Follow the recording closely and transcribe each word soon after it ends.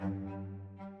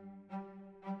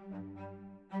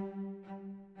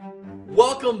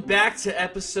Welcome back to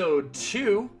episode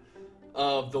 2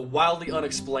 of The Wildly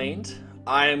Unexplained.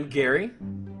 I am Gary.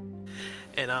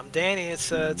 And I'm Danny.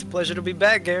 It's a pleasure to be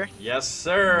back, Gary. Yes,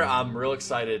 sir. I'm real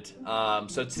excited.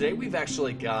 So today we've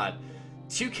actually got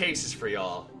 2 cases for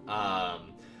y'all.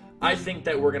 I think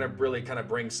that we're gonna really kind of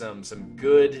bring some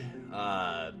good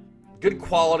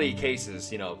quality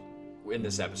cases, in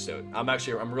this episode.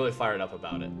 I'm really fired up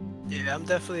about it. Yeah,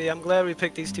 I'm glad we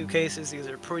picked these 2 cases. These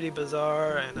are pretty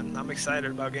bizarre, and I'm excited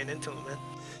about getting into them, man.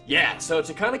 Yeah, so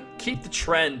to kind of keep the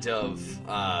trend of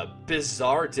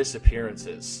bizarre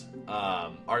disappearances,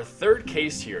 our third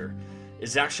case here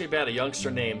is actually about a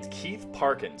youngster named Keith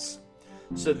Parkins.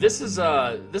 So this is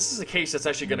a case that's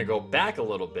actually going to go back a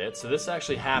little bit. So this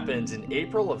actually happened in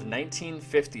April of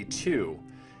 1952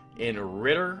 in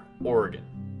Ritter, Oregon.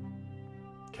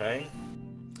 Okay.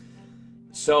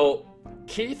 So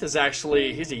Keith is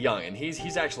actually, he's a youngin'.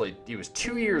 He was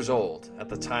 2 years old at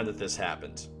the time that this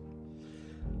happened.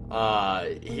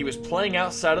 He was playing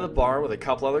outside of the barn with a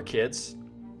couple other kids.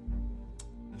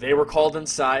 They were called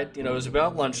inside. It was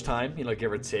about lunchtime,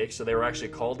 give or take. So they were actually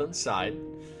called inside,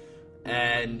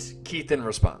 and Keith didn't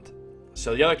respond.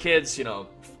 So the other kids,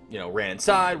 ran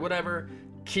inside, whatever.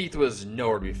 Keith was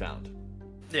nowhere to be found.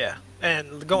 Yeah,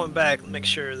 and going back, make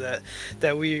sure that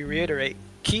we reiterate,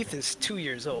 Keith is 2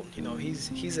 years old.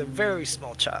 He's a very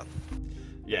small child.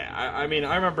 Yeah, I mean,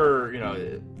 I remember,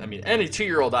 any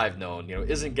 2-year-old I've known,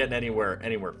 isn't getting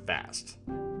anywhere fast.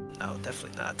 No,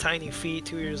 definitely not. Tiny feet,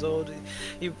 2 years old.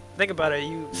 You think about it.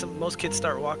 Most kids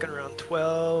start walking around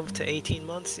 12 to 18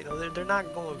 months. They're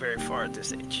not going very far at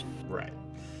this age. Right.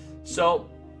 So,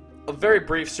 a very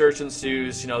brief search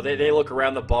ensues. They look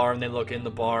around the barn. They look in the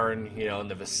barn. In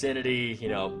the vicinity.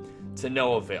 To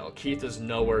no avail. Keith is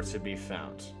nowhere to be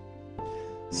found.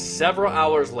 Several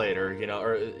hours later,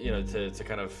 to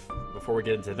kind of, before we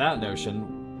get into that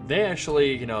notion, they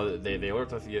actually, they alert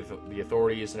the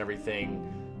authorities and everything,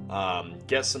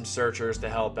 get some searchers to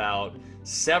help out.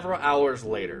 Several hours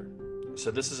later, so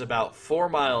this is about 4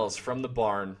 miles from the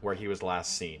barn where he was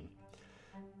last seen,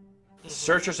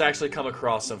 searchers actually come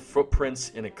across some footprints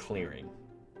in a clearing.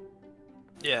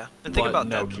 Yeah, and think about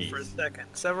that Keith. For a second.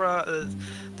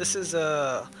 This is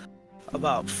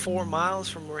about 4 miles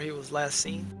from where he was last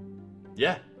seen.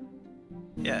 Yeah.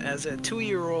 Yeah, as a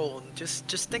 2-year-old, just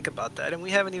think about that. And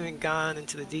we haven't even gone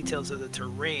into the details of the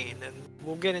terrain, and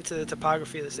we'll get into the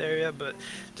topography of this area, but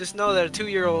just know that a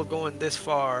 2-year-old going this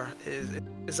far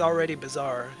is already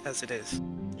bizarre as it is.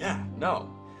 Yeah, no.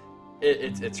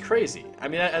 It's crazy. I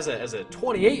mean, as a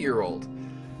 28-year-old,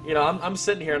 I'm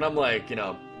sitting here and I'm like,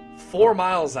 4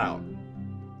 miles out.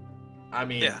 I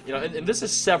mean, yeah. And this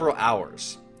is several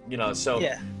hours. So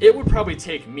yeah. It would probably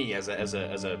take me as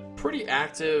a pretty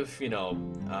active,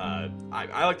 I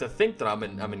like to think that I'm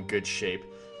in good shape.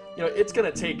 It's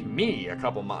gonna take me a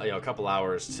couple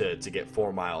hours to get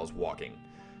 4 miles walking.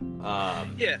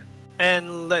 Yeah,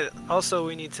 and also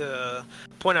we need to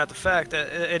point out the fact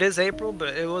that it is April,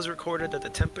 but it was recorded that the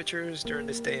temperatures during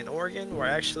this day in Oregon were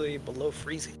actually below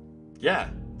freezing. Yeah.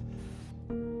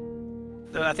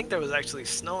 I think there was actually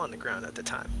snow on the ground at the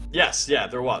time. Yes, yeah,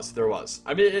 there was.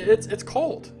 I mean, it's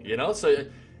cold, So,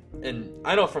 and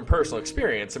I know from personal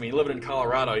experience. I mean, living in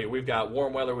Colorado, we've got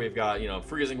warm weather, we've got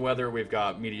freezing weather, we've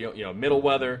got middle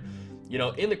weather.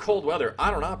 In the cold weather,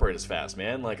 I don't operate as fast,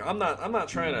 man. Like I'm not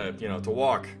trying to to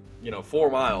walk 4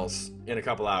 miles in a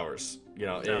couple hours.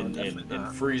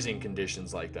 In freezing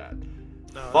conditions like that.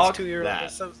 No, Fuck 2-year-old.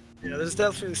 that. There's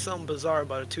definitely something bizarre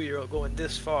about a 2-year-old going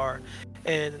this far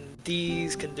in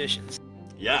these conditions.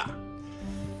 Yeah.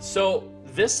 So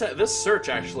this search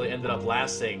actually ended up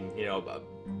lasting,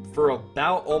 for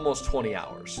about almost 20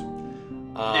 hours.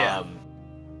 Yeah.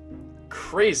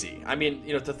 Crazy. I mean,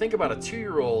 to think about a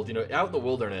 2-year-old, out in the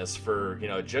wilderness for,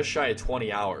 just shy of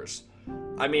 20 hours.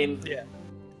 I mean, yeah,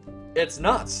 it's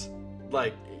nuts.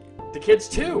 Like, the kids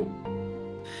too.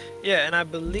 Yeah, and I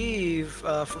believe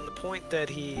from the point that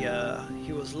he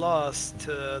was lost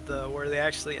to where they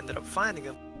actually ended up finding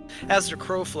him, as the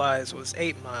crow flies, was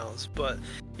 8 miles. But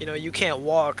you can't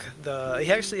walk.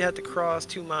 He actually had to cross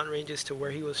 2 mountain ranges to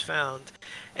where he was found,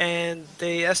 and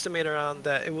they estimate around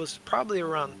that it was probably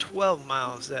around 12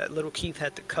 miles that little Keith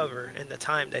had to cover in the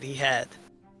time that he had.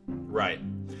 Right.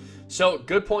 So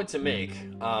good point to make.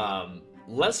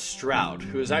 Les Stroud,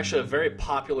 who is actually a very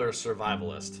popular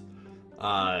survivalist.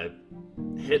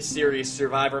 Hit series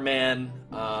Survivor Man.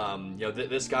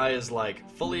 This guy is like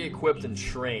fully equipped and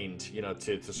trained,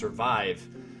 to survive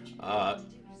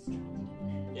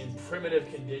in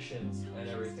primitive conditions and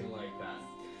everything like that.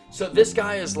 So this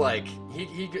guy is like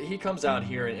he comes out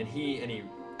here and he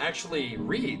actually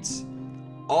reads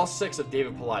all 6 of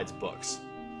David Paulide's books.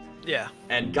 Yeah.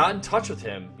 And got in touch with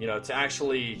him, to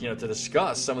actually, to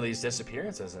discuss some of these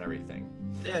disappearances and everything.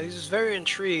 Yeah, he was very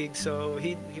intrigued, so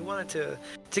he wanted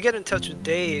to get in touch with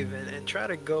Dave and try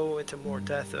to go into more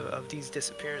depth of these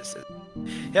disappearances.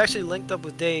 He actually linked up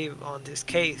with Dave on this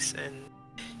case, and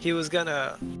he was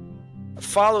gonna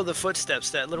follow the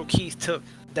footsteps that little Keith took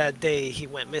that day he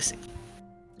went missing.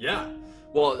 Yeah.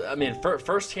 Well, I mean,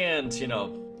 firsthand,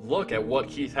 look at what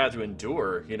Keith had to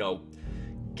endure,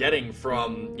 getting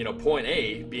from, point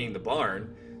A, being the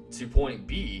barn, to point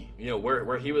B,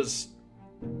 where he was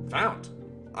found.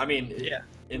 I mean, yeah.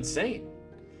 Insane.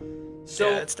 So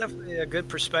yeah, it's definitely a good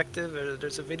perspective.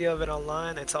 There's a video of it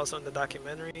online. It's also in the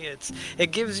documentary.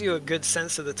 It gives you a good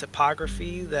sense of the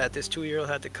topography that this 2-year-old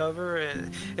had to cover,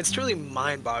 and it's truly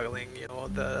mind-boggling.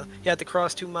 He had to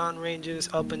cross 2 mountain ranges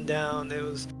up and down. It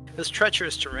was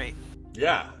treacherous terrain.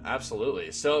 Yeah,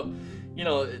 absolutely. So,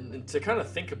 to kind of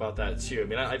think about that too. I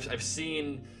mean, I've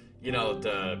seen,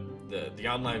 the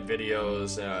online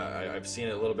videos. I've seen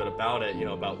a little bit about it.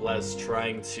 About Les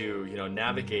trying to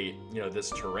navigate this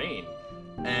terrain,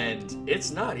 and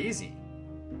it's not easy.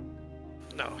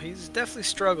 No, he's definitely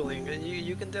struggling, and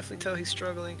you can definitely tell he's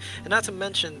struggling. And not to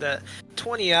mention that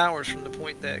 20 hours from the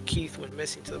point that Keith went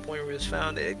missing to the point where he was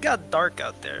found, it got dark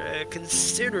out there,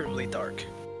 considerably dark.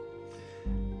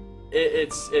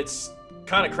 It's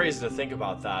kind of crazy to think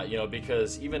about that,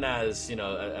 because even as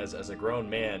as a grown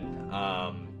man,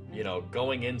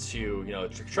 going into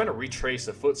trying to retrace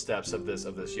the footsteps of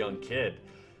this young kid,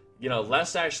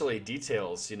 Les actually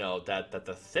details that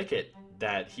the thicket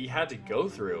that he had to go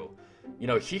through,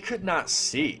 he could not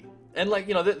see, and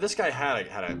this guy had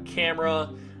a camera,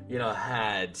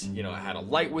 had a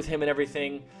light with him and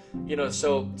everything,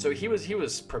 so he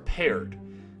was prepared.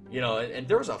 And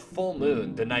there was a full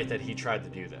moon the night that he tried to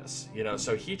do this,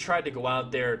 so he tried to go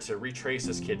out there to retrace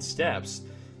his kid's steps,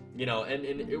 and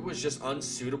it was just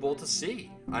unsuitable to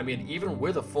see. I mean, even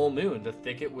with a full moon, the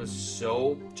thicket was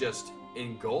so just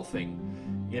engulfing,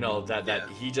 that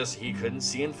he couldn't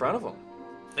see in front of him.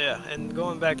 Yeah, and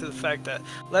going back to the fact that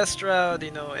Les Stroud,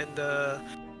 in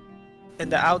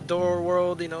the outdoor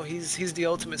world, he's the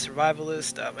ultimate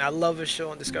survivalist. I love his show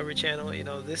on Discovery Channel.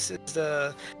 This is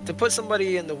to put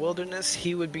somebody in the wilderness,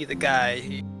 he would be the guy.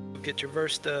 He could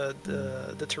traverse the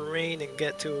terrain and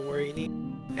get to where he needs.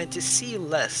 And to see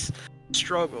Les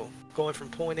struggle going from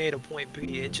point A to point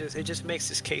B, it just makes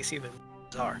this case even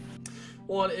bizarre.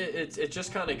 Well, it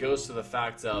just kind of goes to the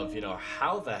fact of,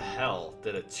 how the hell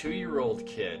did a 2-year-old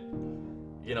kid,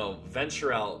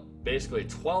 venture out basically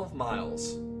 12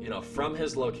 miles, from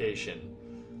his location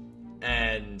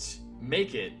and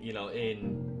make it,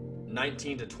 in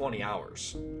 19 to 20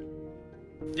 hours.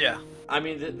 Yeah. I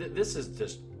mean, this is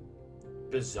just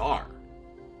bizarre.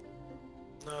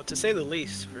 No, to say the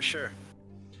least, for sure.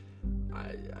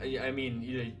 I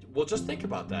mean, well, just think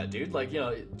about that, dude.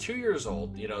 2 years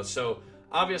old, so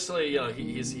obviously,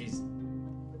 he's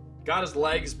got his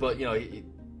legs, but,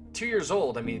 2 years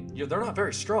old, I mean, they're not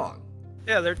very strong.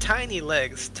 Yeah, they're tiny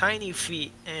legs, tiny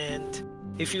feet, and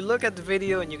if you look at the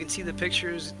video and you can see the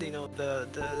pictures, the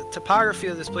topography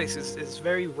of this place is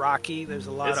very rocky. There's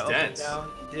a lot of dense. up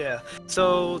and down. Yeah.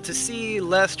 So to see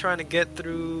Les trying to get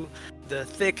through the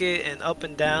thicket and up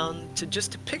and down, to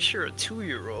picture a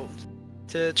 2-year-old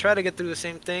to try to get through the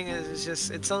same thing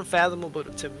it's unfathomable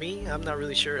to me. I'm not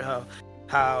really sure how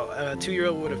a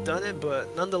 2-year-old would have done it,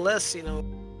 but nonetheless,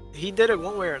 he did it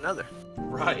one way or another.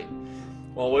 Right.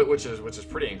 Well, which is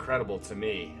pretty incredible to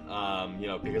me,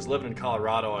 because living in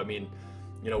Colorado, I mean,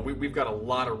 we've got a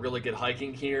lot of really good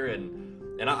hiking here,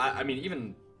 and I mean,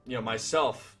 even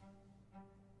myself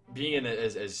being in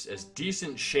as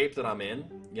decent shape that I'm in,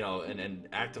 and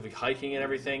actively hiking and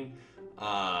everything,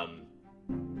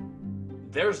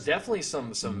 there's definitely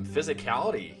some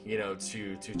physicality,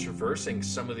 to traversing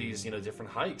some of these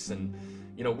different hikes, and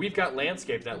we've got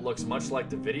landscape that looks much like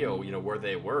the video, where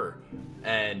they were,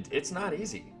 and it's not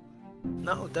easy.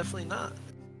 No, definitely not.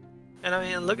 And I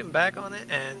mean, looking back on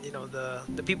it, and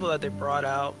the people that they brought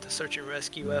out, the search and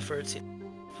rescue efforts,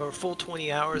 for a full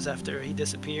 20 hours after he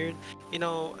disappeared,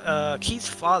 Keith's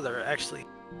father actually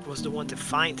was the one to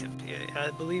find him.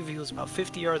 I believe he was about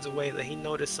 50 yards away that he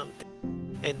noticed something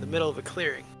in the middle of a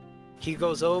clearing. He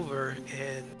goes over,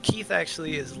 and Keith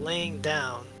actually is laying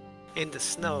down in the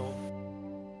snow,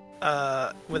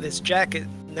 with his jacket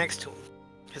next to him.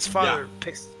 His father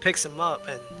picks him up,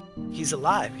 and he's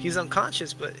alive. He's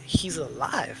unconscious, but he's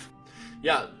alive.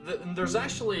 Yeah, there's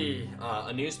actually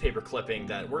a newspaper clipping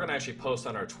that we're gonna actually post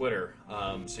on our Twitter,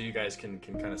 so you guys can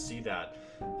kind of see that.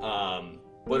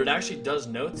 but it actually does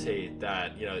notate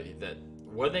that, that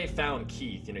when they found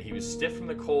Keith, he was stiff from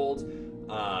the cold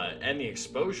and the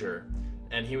exposure,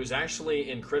 and he was actually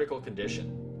in critical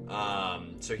condition.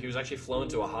 So he was actually flown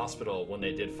to a hospital when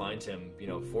they did find him,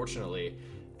 fortunately,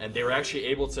 and they were actually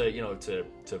able to, to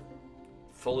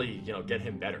fully, get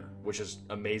him better, which is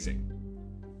amazing.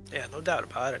 Yeah, no doubt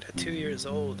about it. At 2 years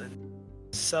old and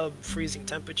sub-freezing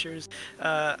temperatures,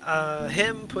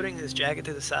 him putting his jacket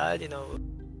to the side,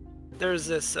 there's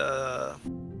this,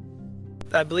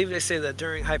 I believe they say that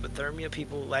during hypothermia,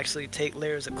 people actually take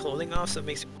layers of clothing off, so it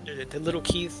makes the little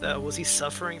Keith, was he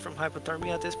suffering from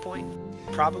hypothermia at this point?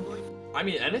 Probably. I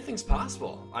mean, anything's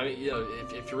possible. I mean,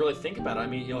 if you really think about it, I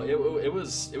mean, it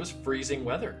was freezing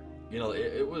weather.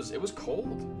 It was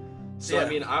cold. So yeah. I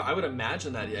mean, I would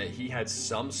imagine that he had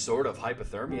some sort of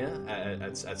hypothermia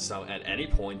at any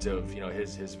point of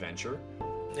his venture.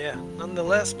 Yeah,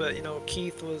 nonetheless, but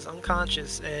Keith was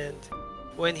unconscious, and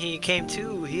when he came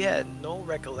to, he had no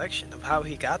recollection of how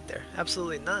he got there.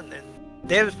 Absolutely none. And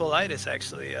David Paulides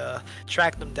actually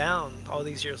tracked him down all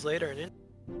these years later, and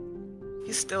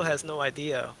he still has no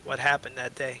idea what happened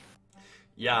that day.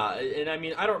 Yeah, and I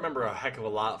mean, I don't remember a heck of a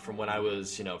lot from when I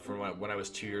was, when I was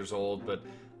 2 years old, but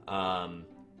and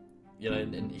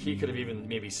he could have even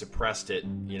maybe suppressed it,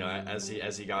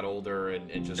 as he got older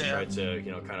and just tried to,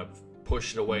 kind of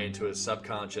push it away into his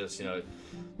subconscious,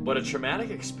 But a traumatic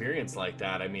experience like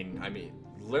that, I mean,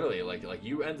 literally, like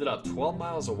you ended up 12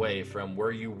 miles away from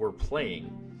where you were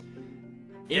playing,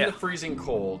 in the freezing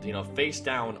cold, face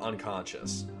down,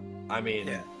 unconscious. I mean,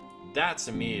 that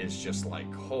to me is just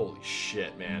like, holy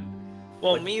shit, man.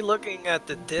 Well, me looking at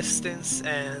the distance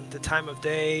and the time of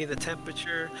day, the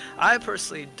temperature, I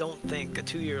personally don't think a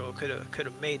 2-year-old could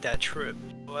have made that trip.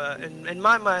 In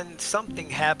my mind, something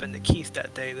happened to Keith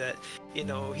that day that,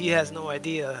 he has no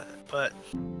idea. But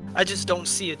I just don't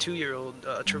see a 2-year-old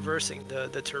traversing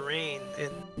the terrain in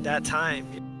that time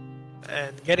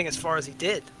and getting as far as he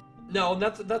did. No, and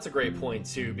that's a great point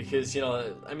too, because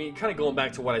I mean, kind of going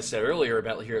back to what I said earlier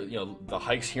about here, the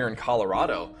hikes here in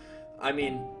Colorado. I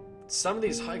mean, some of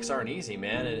these hikes aren't easy,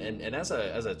 man, and as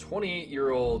a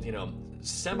 28-year-old,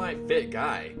 semi-fit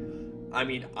guy, I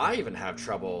mean, I even have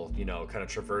trouble, kind of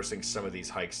traversing some of these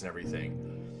hikes and everything.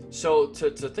 So to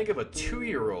think of a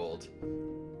 2-year-old,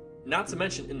 not to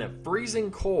mention in the freezing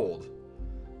cold,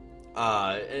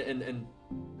 and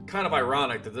kind of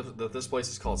ironic that this place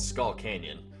is called Skull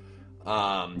Canyon.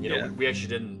 We actually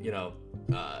didn't,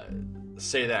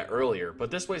 say that earlier,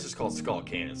 but this place is called Skull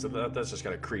Canyon, so that's just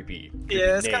kind of creepy.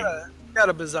 Yeah, it's got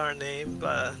a bizarre name,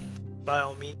 by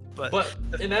all means. But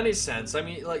in any sense, I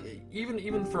mean, like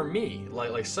even for me,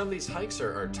 like some of these hikes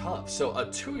are tough. So a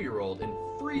 2-year-old in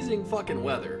freezing fucking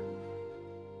weather,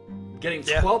 getting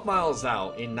 12 miles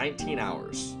out in 19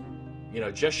 hours,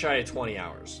 just shy of 20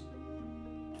 hours.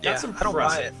 That's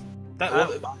impressive.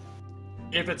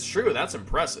 If it's true, that's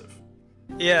impressive.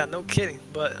 Yeah, no kidding.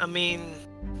 But I mean,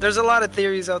 there's a lot of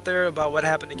theories out there about what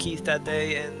happened to Keith that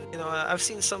day, and I've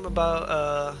seen some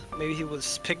about maybe he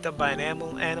was picked up by an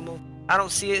animal. I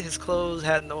don't see it. His clothes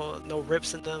had no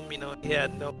rips in them. He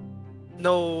had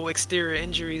no exterior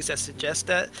injuries that suggest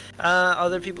that.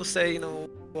 Other people say,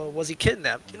 well, was he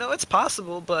kidnapped? It's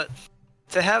possible, but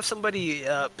to have somebody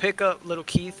pick up little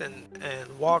Keith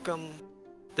and walk him,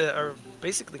 or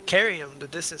basically carry him the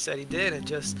distance that he did, and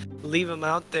just leave him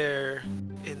out there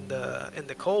in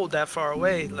the cold that far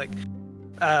away, like,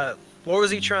 what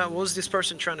was this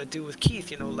person trying to do with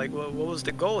Keith? Like, what was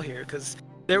the goal here? Because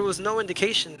there was no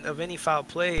indication of any foul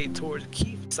play towards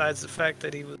Keith besides the fact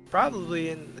that he was probably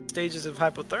in stages of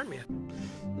hypothermia.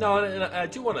 No, and I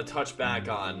do want to touch back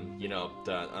on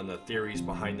on the theories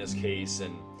behind this case,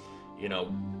 and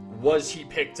was he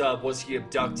picked up? Was he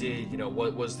abducted?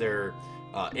 What was there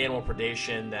animal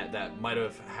predation that might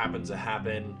have happened to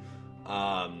happen?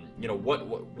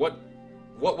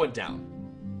 What went down?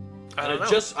 And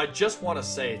I just want to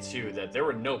say too that there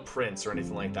were no prints or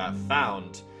anything like that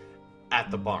found at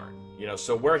the barn.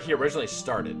 So where he originally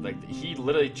started, like, he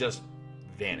literally just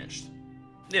vanished.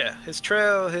 Yeah, his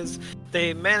trail,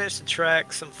 they managed to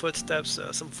track some footsteps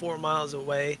some 4 miles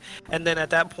away, and then at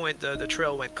that point the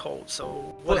trail went cold.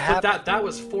 So what happened? But that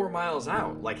was 4 miles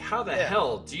out. Like, how the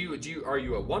hell are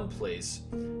you at one place,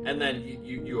 and then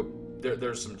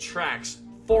there's some tracks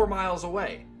 4 miles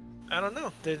away? I don't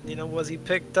know. Was he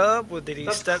picked up? Did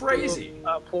he step through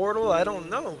a portal? I don't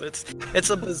know. It's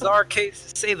a bizarre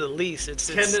case to say the least.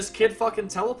 Can this kid fucking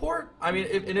teleport? I mean,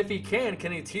 if he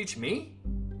can he teach me?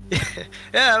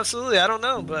 Yeah, absolutely. I don't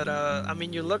know, but I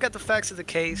mean, you look at the facts of the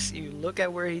case, you look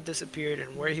at where he disappeared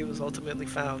and where he was ultimately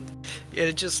found.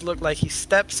 It just looked like he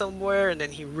stepped somewhere and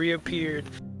then he reappeared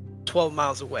 12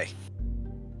 miles away.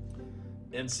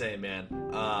 Insane, man.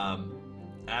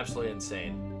 Absolutely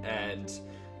insane. And,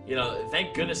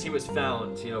 thank goodness he was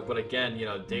found, but again,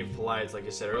 Dave Polides, like I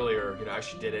said earlier,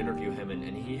 actually did interview him,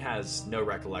 and he has no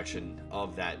recollection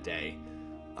of that day.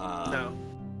 No.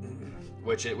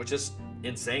 Which is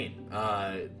insane.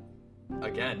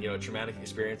 Again, a traumatic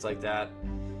experience like that,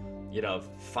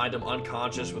 find him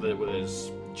unconscious with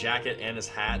his jacket and his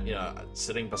hat,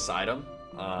 sitting beside him,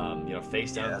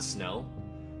 face down in the snow.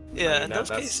 Yeah, I mean, and those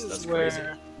cases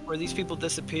where these people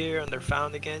disappear and they're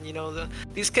found again,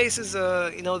 these cases,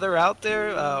 they're out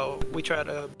there. We try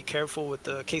to be careful with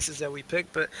the cases that we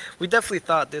pick, but we definitely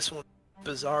thought this one was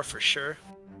bizarre for sure.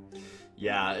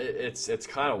 Yeah, it's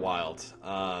kind of wild.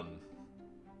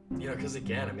 Because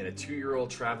again, I mean, a 2-year-old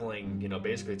traveling,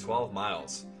 basically 12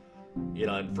 miles,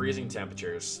 in freezing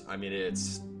temperatures. I mean,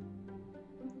 it's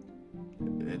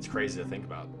crazy to think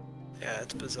about. Yeah,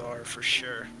 it's bizarre for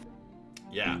sure.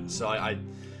 Yeah, so I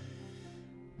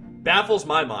baffles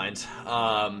my mind.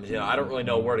 I don't really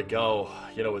know where to go,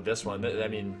 with this one. I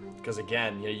mean, because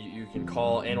again, you can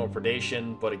call animal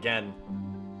predation, but again,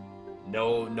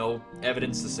 no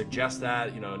evidence to suggest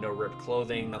that. No ripped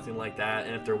clothing, nothing like that.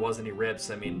 And if there was any rips,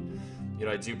 I mean,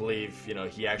 I do believe,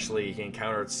 he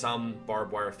encountered some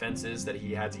barbed wire fences that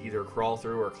he had to either crawl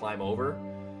through or climb over.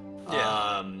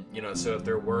 Yeah. So if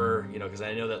there were, because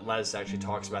I know that Les actually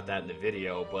talks about that in the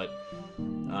video, but,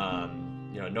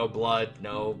 no blood,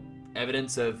 no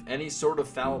evidence of any sort of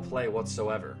foul play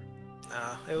whatsoever.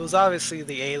 It was obviously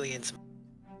the aliens.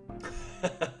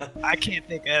 I can't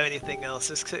think of anything else.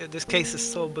 This case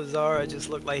is so bizarre. It just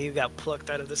looked like he got plucked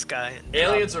out of the sky. And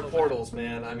aliens are portals,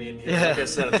 man. I mean, like I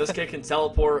said, if this kid can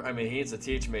teleport, I mean, he needs to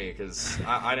teach me, because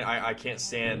I can't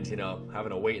stand, having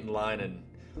to wait in line and,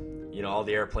 all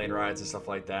the airplane rides and stuff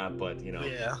like that. But,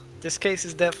 Yeah, this case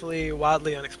is definitely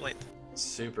wildly unexplained.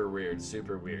 Super weird,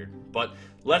 super weird. But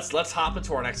let's hop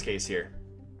into our next case here.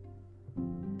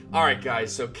 All right,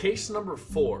 guys. So case number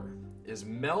 4 is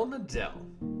Mel Nadel.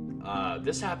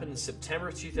 This happened in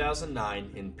September 2009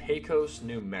 in Pecos,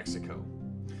 New Mexico.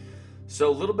 So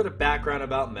a little bit of background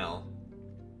about Mel.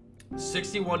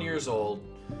 61 years old,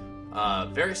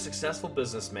 very successful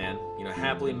businessman.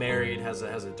 Happily married, has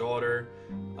a daughter.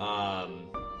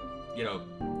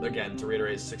 Again, to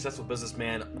reiterate, successful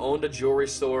businessman, owned a jewelry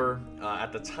store.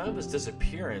 At the time of his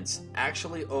disappearance,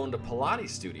 actually owned a Pilates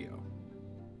studio.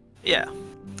 Yeah.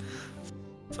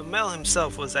 So Mel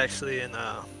himself was actually in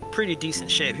pretty decent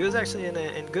shape. He was actually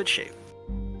in good shape.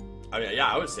 I mean, yeah,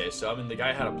 I would say so. I mean, the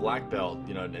guy had a black belt,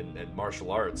 in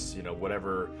martial arts,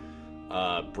 whatever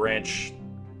branch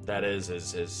that is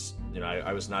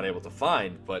I was not able to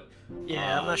find, but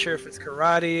yeah, I'm not sure if it's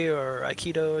karate or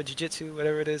aikido, jiu-jitsu,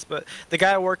 whatever it is, but the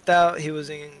guy worked out. He was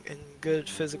in good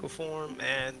physical form,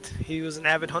 and he was an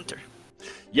avid hunter.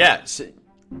 Yeah, so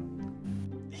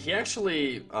he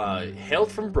actually hailed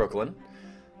from Brooklyn,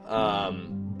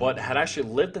 but had actually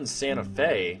lived in Santa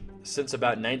Fe since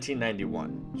about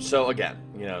 1991. So again,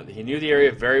 he knew the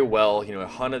area very well.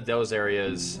 Hunted those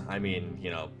areas. I mean,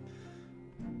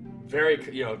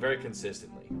 very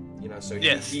consistently. So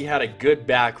he had a good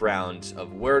background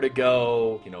of where to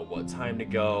go, what time to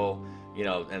go,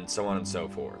 and so on and so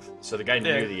forth. So the guy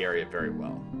knew the area very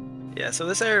well. Yeah, so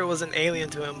this area wasn't alien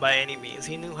to him by any means.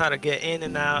 He knew how to get in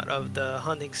and out of the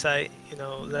hunting site.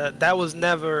 That was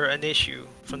never an issue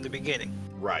from the beginning.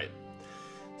 Right.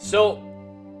 So,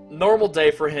 normal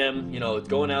day for him,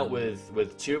 going out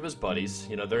with 2 of his buddies.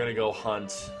 They're going to go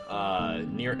hunt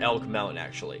near Elk Mountain,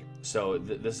 actually. So,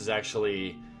 this is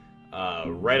actually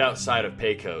right outside of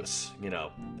Pecos,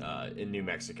 in New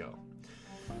Mexico.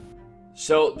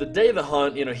 So, the day of the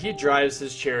hunt, he drives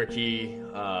his Cherokee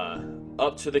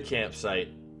up to the campsite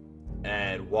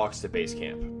and walks to base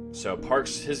camp. So,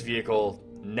 parks his vehicle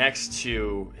next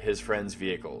to his friend's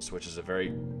vehicles, which is a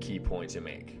very key point to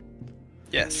make.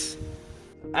 Yes.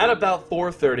 At about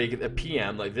 4:30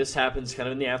 p.m., like this happens kind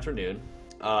of in the afternoon,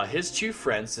 his 2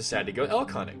 friends decide to go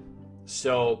elk hunting.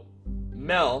 So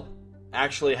Mel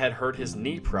actually had hurt his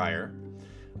knee prior,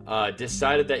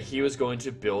 decided that he was going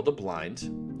to build a blind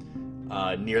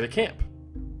near the camp.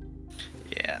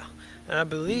 Yeah, and I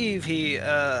believe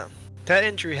that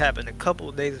injury happened a couple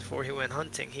of days before he went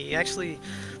hunting. He actually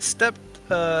stepped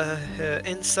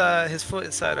his foot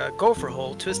inside a gopher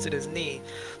hole, twisted his knee.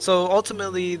 So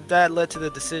ultimately that led to the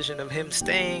decision of him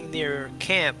staying near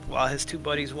camp while his 2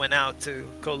 buddies went out to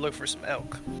go look for some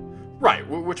elk. Right,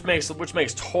 which makes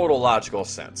total logical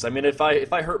sense. I mean, if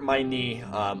I hurt my knee,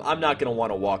 I'm not going to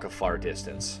want to walk a far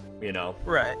distance,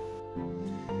 Right.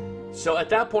 So at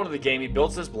that point of the game, he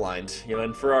builds his blind,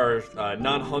 and for our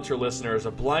non-hunter listeners,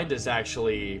 a blind is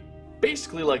actually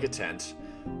basically like a tent.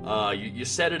 You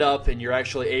set it up, and you're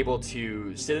actually able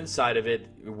to sit inside of it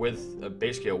with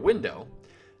basically a window.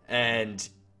 And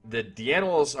the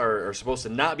animals are supposed to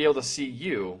not be able to see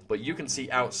you, but you can see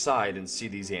outside and see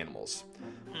these animals.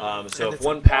 So if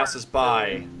one passes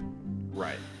by,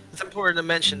 right. It's important to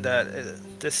mention that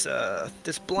this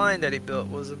blind that he built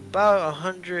was about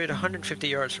 150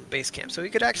 yards from base camp. So he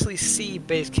could actually see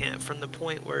base camp from the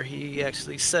point where he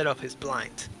actually set up his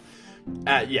blind.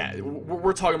 Yeah,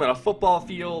 we're talking about a football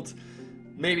field,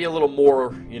 maybe a little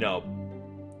more,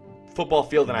 football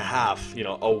field and a half,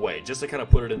 away, just to kind of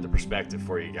put it into perspective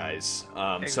for you guys.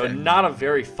 Exactly. So not a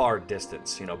very far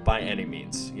distance, by any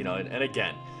means, and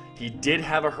again, he did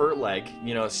have a hurt leg,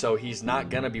 so he's not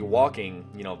going to be walking,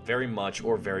 very much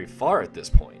or very far at this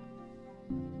point.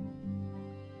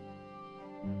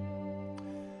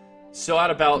 So at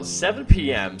about 7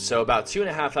 p.m., so about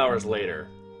 2.5 hours later,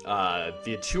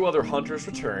 the two other hunters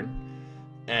return,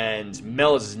 and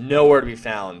Mel is nowhere to be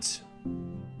found,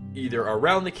 either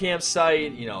around the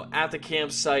campsite, at the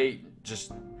campsite,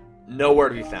 just nowhere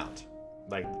to be found.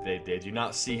 Like, they do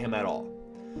not see him at all.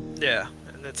 Yeah,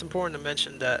 and it's important to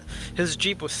mention that his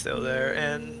Jeep was still there,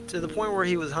 and to the point where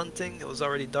he was hunting, it was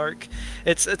already dark.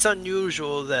 It's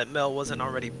unusual that Mel wasn't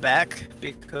already back,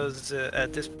 because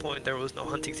at this point there was no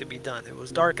hunting to be done. It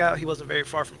was dark out, he wasn't very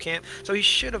far from camp, so he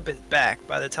should have been back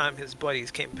by the time his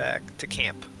buddies came back to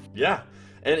camp. Yeah,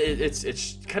 and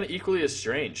it's kind of equally as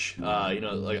strange,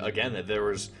 like, again, that there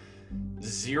was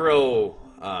zero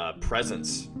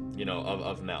presence,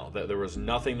 of Mel. That there was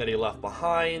nothing that he left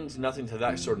behind, nothing to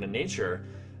that sort of nature.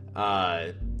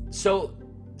 So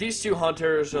these two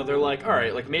hunters, they're like, all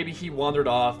right, like maybe he wandered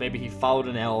off, maybe he followed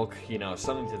an elk,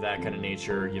 something to that kind of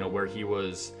nature, where he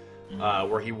was,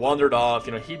 where he wandered off,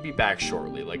 he'd be back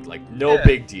shortly, like no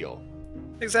big deal.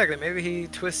 Exactly. Maybe he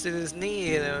twisted his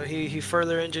knee. He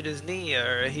further injured his knee,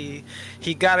 or he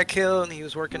got a kill and he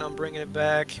was working on bringing it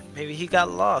back. Maybe he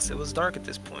got lost. It was dark at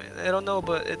this point. I don't know,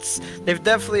 but it's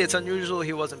unusual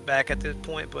he wasn't back at this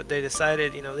point. But they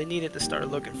decided, they needed to start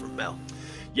looking for Mel.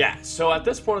 Yeah. So at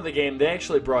this point of the game, they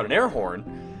actually brought an air horn,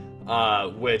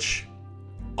 which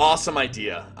awesome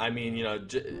idea. I mean,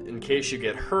 in case you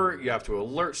get hurt, you have to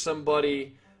alert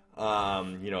somebody.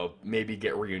 Maybe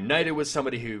get reunited with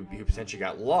somebody who potentially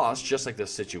got lost, just like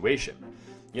this situation.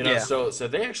 So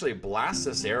they actually blast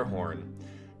this air horn,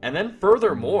 and then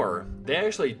furthermore, they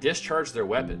actually discharged their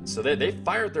weapons. So they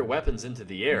fired their weapons into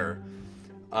the air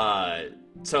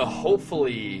to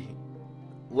hopefully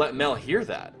let Mel hear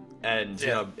that, and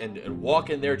and walk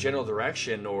in their general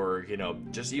direction, or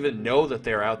just even know that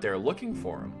they're out there looking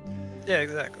for him. Yeah,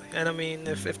 exactly. And I mean,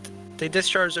 if they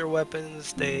discharged their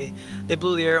weapons, they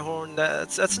blew the air horn,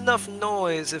 that's enough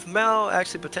noise. If Mel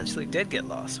actually potentially did get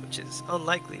lost, which is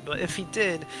unlikely, but if he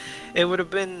did, it would have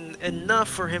been enough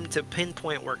for him to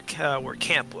pinpoint where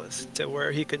camp was, to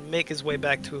where he could make his way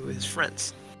back to his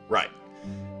friends. Right.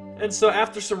 And so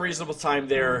after some reasonable time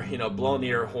there, blowing the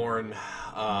air horn,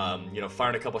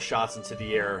 firing a couple shots into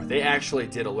the air, they actually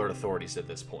did alert authorities at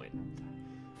this point.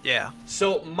 Yeah.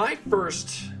 So my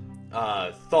first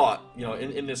thought,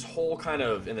 in this whole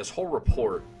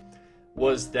report,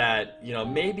 was that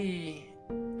maybe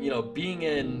being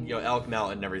in Elk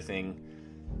Mountain and everything,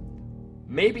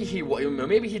 maybe he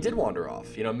did wander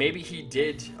off. Maybe he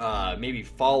did maybe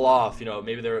fall off.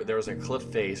 Maybe there was a cliff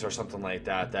face or something like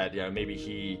that maybe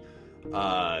he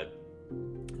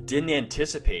didn't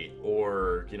anticipate,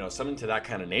 or something to that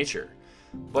kind of nature.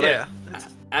 But yeah.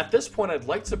 At this point, I'd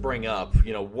like to bring up,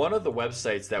 one of the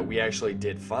websites that we actually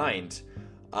did find,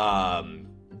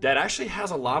 that actually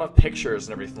has a lot of pictures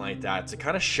and everything like that to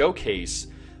kind of showcase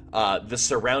the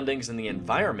surroundings and the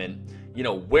environment,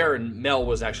 where Mel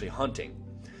was actually hunting.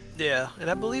 Yeah, and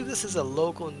I believe this is a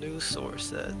local news source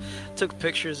that took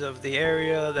pictures of the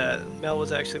area that Mel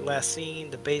was actually last seen,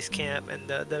 the base camp, and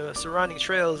the surrounding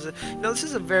trails. This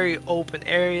is a very open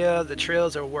area. The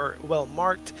trails are well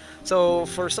marked. So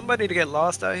for somebody to get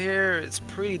lost out here, it's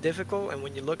pretty difficult. And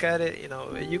when you look at it,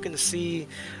 you can see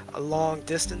long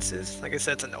distances. Like I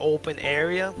said, it's an open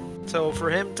area. So for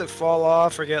him to fall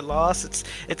off or get lost,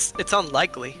 it's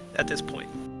unlikely at this point.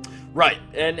 Right,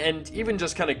 and even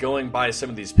just kind of going by some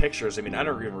of these pictures, I mean, I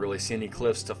don't even really see any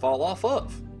cliffs to fall off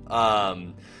of. I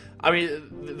mean,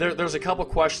 there's a couple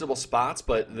questionable spots,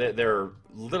 but they're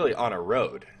literally on a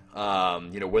road,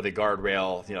 with a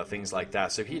guardrail, things like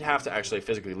that. So he'd have to actually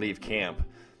physically leave camp,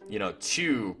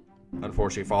 to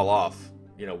unfortunately fall off,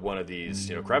 one of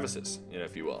these, crevices,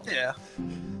 if you will. Yeah.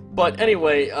 But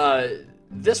anyway,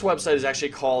 this website is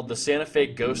actually called the Santa Fe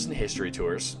Ghost and History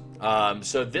Tours.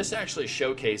 So this actually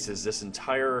showcases this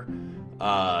entire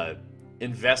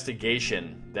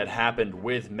investigation that happened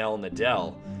with Mel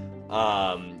Nadel.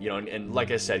 And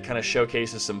like I said, kind of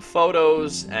showcases some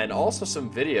photos and also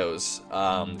some videos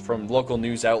from local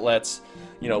news outlets,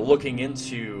 looking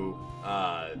into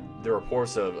the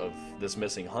reports of this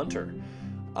missing hunter.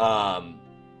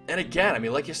 And again, I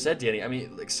mean, like you said, Danny, I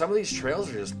mean, like some of these trails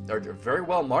are very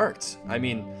well marked. I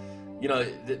mean,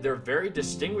 they're very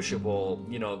distinguishable.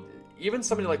 Even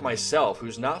somebody like myself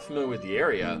who's not familiar with the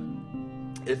area,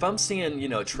 if I'm seeing,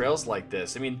 trails like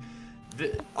this, I mean,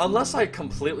 unless I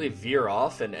completely veer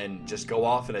off and just go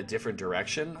off in a different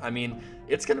direction, I mean,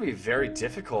 it's going to be very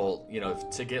difficult,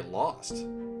 to get lost.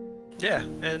 Yeah,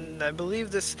 and I believe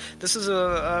this is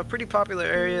a pretty popular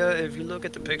area. If you look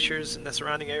at the pictures in the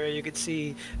surrounding area, you could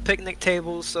see picnic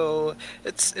tables. So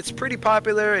it's pretty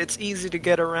popular. It's easy to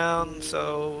get around.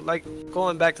 So, like,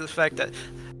 going back to the fact that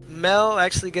Mel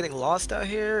actually getting lost out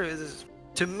here is,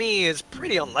 to me, is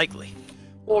pretty unlikely.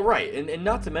 Well, right, and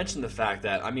not to mention the fact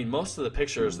that, I mean, most of the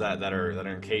pictures that are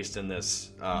encased in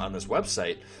this on this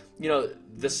website,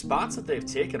 the spots that they've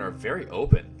taken are very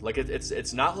open. Like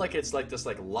it's not like it's like this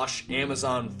like lush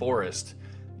Amazon forest,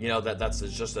 that's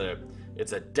just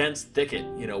it's a dense thicket,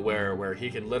 where he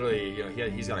can literally,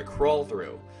 he's gonna crawl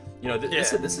through.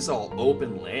 This is all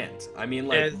open land. I mean,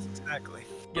 like, yeah, exactly.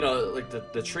 Like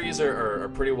the trees are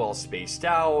pretty well spaced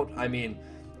out. I mean,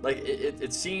 like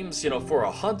it seems, for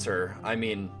a hunter, I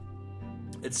mean,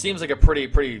 it seems like a pretty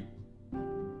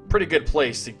good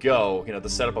place to go, to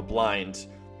set up a blind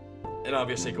and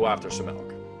obviously go after some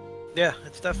elk. Yeah,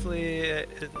 it's definitely,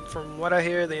 from what I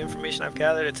hear, the information I've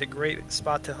gathered, it's a great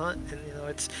spot to hunt, and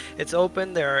it's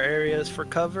open. There are areas for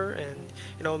cover,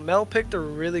 and Mel picked a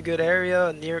really good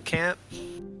area near camp.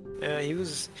 He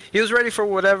was ready for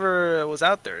whatever was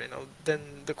out there. Then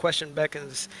the question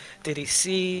beckons: did he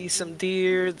see some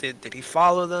deer? Did he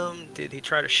follow them? Did he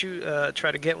try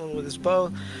to get one with his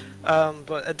bow?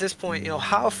 But at this point,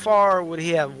 how far would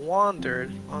he have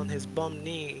wandered on his bum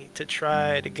knee to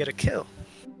try to get a kill?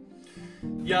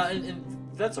 Yeah, and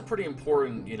that's a pretty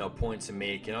important, point to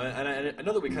make. And I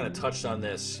know that we kind of touched on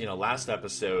this, last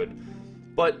episode,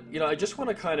 but I just want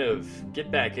to kind of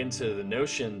get back into the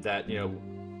notion that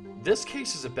this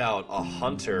case is about a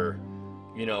hunter,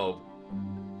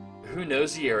 who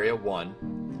knows the area,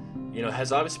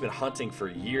 has obviously been hunting for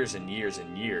years and years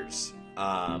and years,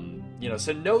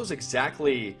 so knows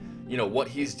exactly, what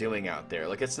he's doing out there.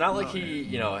 Like, it's not like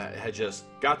he, had just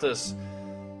got this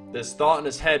thought in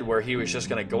his head where he was just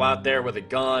going to go out there with a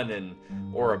gun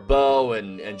or a bow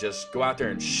and just go out there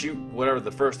and shoot whatever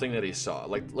the first thing that he saw.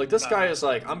 Like this guy is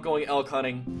like, I'm going elk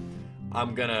hunting.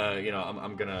 I'm gonna,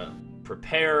 I'm gonna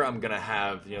prepare. I'm gonna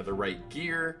have, the right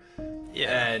gear.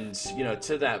 Yeah. And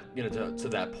to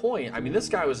that point, I mean, this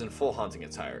guy was in full hunting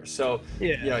attire. So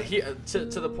yeah. He to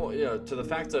the point, to the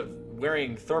fact of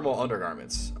wearing thermal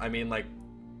undergarments. I mean, like,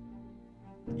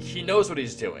 he knows what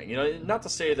he's doing. Not to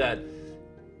say that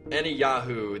any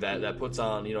Yahoo that puts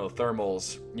on,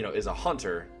 thermals, is a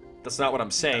hunter. That's not what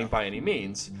I'm saying by any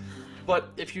means. But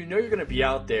if you're going to be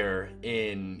out there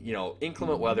in,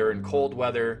 inclement weather and cold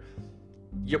weather,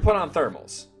 you put on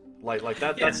thermals. Like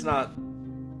that. Yeah. That's not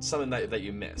something that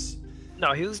you miss.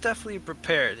 No, he was definitely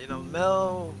prepared.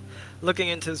 Mel, looking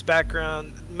into his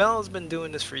background, Mel's been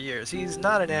doing this for years. He's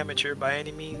not an amateur by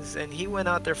any means, and he went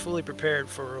out there fully prepared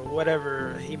for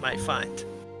whatever he might find.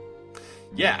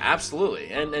 Yeah, absolutely.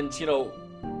 And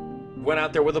went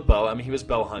out there with a bow. I mean, he was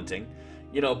bow hunting,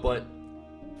 but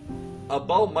a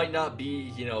bow might not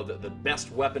be, the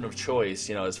best weapon of choice,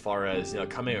 as far as,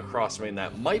 coming across something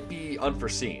that might be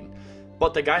unforeseen.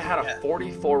 But the guy had a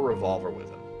 .44 revolver with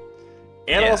him.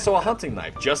 And also a hunting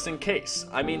knife, just in case.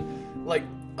 I mean, like,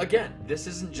 again, this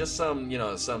isn't just some Joe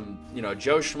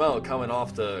Schmo coming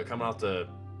off the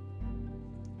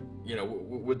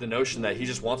with the notion that he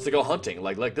just wants to go hunting.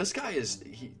 Like this guy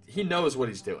he knows what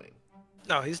he's doing.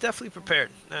 No, he's definitely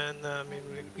prepared, and I mean,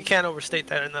 we can't overstate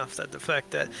that enough. That the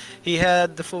fact that he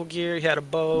had the full gear, he had a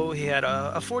bow, he had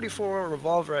a .44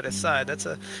 revolver at his side. That's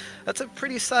a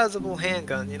pretty sizable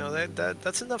handgun.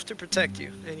 That's enough to protect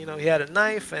you. And he had a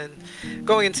knife, and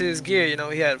going into his gear,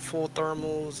 he had full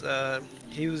thermals.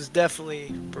 He was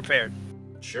definitely prepared.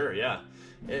 Sure, yeah.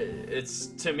 It's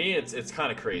to me, it's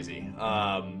kind of crazy.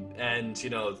 And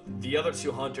the other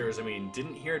two hunters, I mean,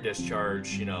 didn't hear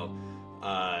discharge.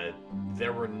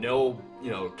 There were no,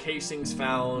 casings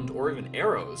found, or even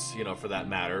arrows, for that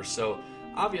matter. So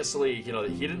obviously, he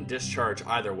didn't discharge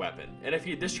either weapon. And if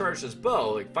he discharged his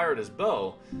bow, fired his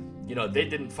bow, they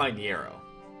didn't find the arrow.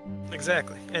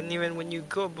 Exactly. And even when you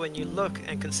look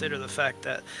and consider the fact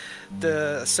that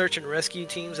the search and rescue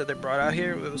teams that they brought out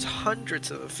here, it was hundreds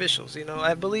of officials.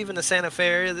 I believe in the Santa Fe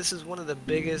area, this is one of the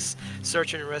biggest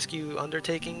search and rescue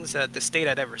undertakings that the state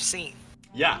had ever seen.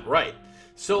 Yeah, right.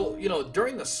 So,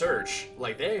 during the search,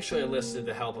 like, they actually enlisted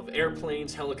the help of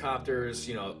airplanes, helicopters,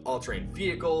 all-terrain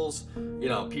vehicles,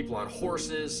 people on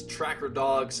horses, tracker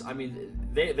dogs. I mean,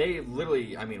 they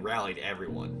literally, rallied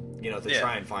everyone, to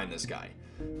try and find this guy.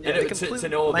 Yeah, And to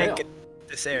no avail.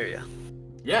 This area.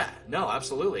 Yeah, no,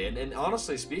 absolutely. And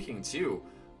honestly speaking, too,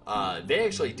 they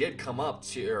actually did come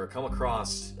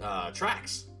across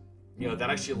tracks, that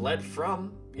actually led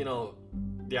from,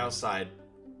 the outside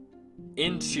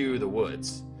into the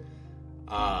woods.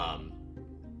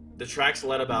 The tracks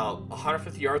led about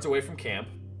 150 yards away from camp,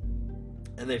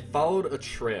 and they followed a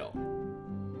trail,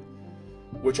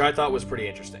 which I thought was pretty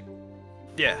interesting.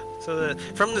 Yeah, so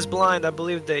from this blind, I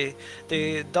believe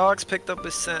the dogs picked up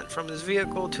his scent from his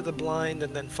vehicle to the blind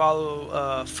and then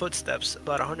follow footsteps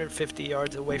about 150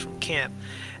 yards away from camp.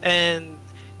 And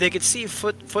they could see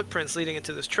footprints leading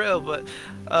into this trail, but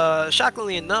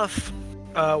shockingly enough,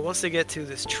 once they get to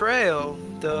this trail,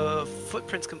 the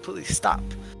footprints completely stop.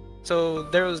 So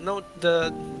there was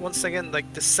once again,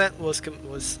 like, the scent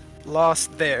was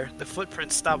lost there. The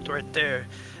footprints stopped right there.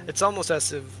 It's almost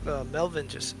as if Melvin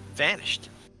just vanished.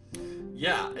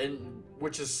 Yeah, and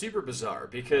which is super bizarre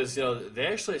because they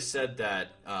actually said that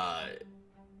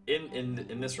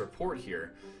in this report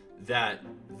here that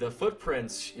the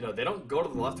footprints they don't go to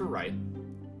the left or right.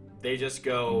 They just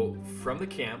go from the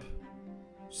camp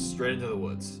straight into the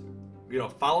woods,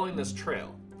 following this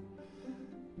trail.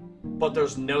 But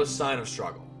there's no sign of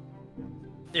struggle.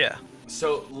 Yeah.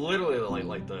 So literally,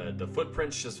 like the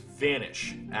footprints just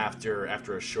vanish after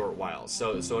a short while.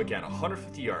 So again,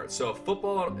 150 yards. So a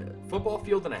football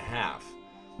field and a half,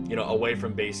 away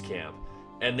from base camp,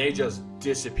 and they just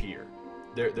disappear.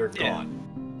 They're gone.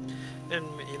 And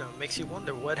it makes you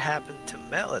wonder what happened to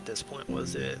Mel at this point.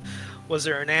 Was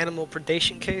there an animal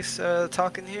predation case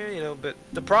talking here? But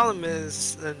the problem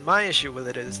is, and my issue with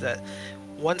it is that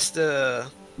once the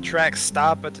tracks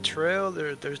stop at the trail,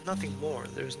 there's nothing more.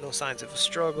 There's no signs of a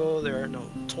struggle. There are no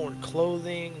torn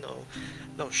clothing,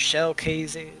 no shell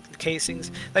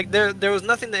casings. Like, there was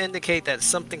nothing to indicate that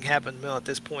something happened to Mel at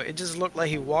this point. It just looked like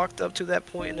he walked up to that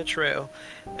point in the trail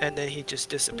and then he just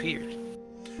disappeared.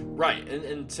 Right,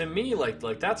 and to me, like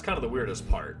that's kind of the weirdest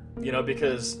part,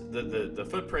 because the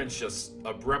footprints just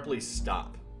abruptly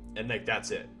stop, and like that's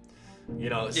it,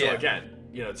 So again,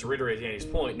 to reiterate Danny's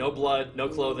point, no blood, no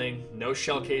clothing, no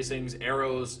shell casings,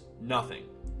 arrows, nothing,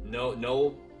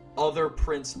 no other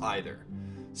prints either.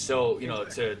 So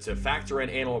to factor in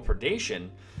animal predation,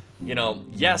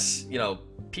 yes,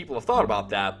 people have thought about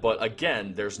that, but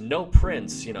again, there's no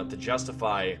prints, to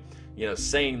justify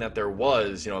saying that there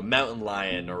was, a mountain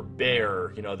lion or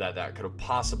bear, that could have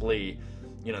possibly,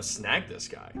 snagged this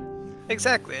guy.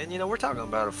 Exactly, and we're talking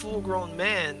about a full-grown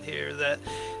man here that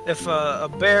if a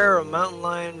bear or a mountain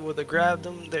lion would have grabbed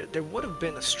him, there would have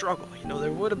been a struggle.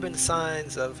 There would have been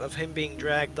signs of him being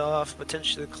dragged off,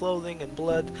 potentially clothing and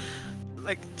blood.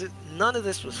 Like, none of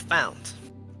this was found.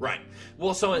 Right.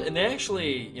 Well, so, and they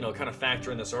actually, kind of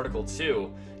factor in this article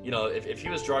too. If he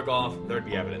was drug off, there'd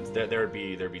be evidence. There'd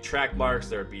be track marks.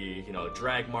 There'd be,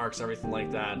 drag marks, everything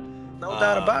like that. No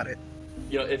doubt about it.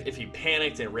 If he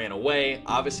panicked and ran away,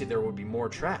 obviously there would be more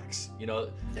tracks.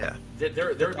 Yeah.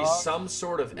 There would be some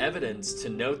sort of evidence to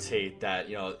notate that,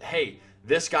 hey,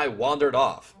 this guy wandered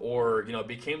off, or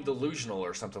became delusional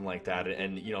or something like that,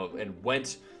 and and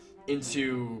went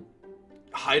into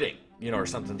hiding, or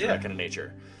something to that kind of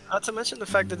nature. Not to mention the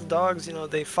fact that the dogs,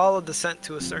 they followed the scent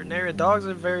to a certain area. Dogs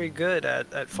are very good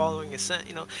at following a scent.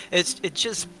 It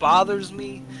just bothers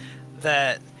me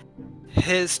that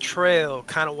his trail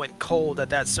kind of went cold at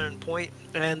that certain point,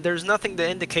 and there's nothing to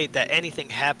indicate that anything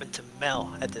happened to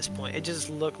Mel at this point. It just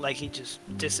looked like he just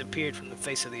disappeared from the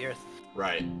face of the earth.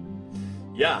 Right.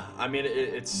 Yeah,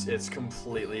 it's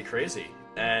completely crazy.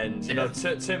 And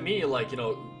to me, like,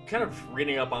 kind of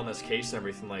reading up on this case and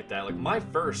everything like that, like, my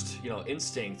first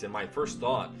instinct and my first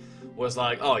thought was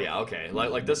like, oh yeah, okay,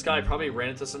 like this guy probably ran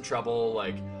into some trouble,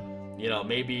 like,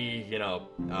 maybe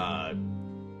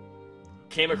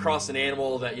came across an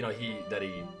animal that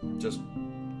he just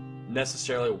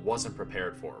necessarily wasn't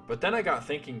prepared for. But then I got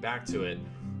thinking back to it,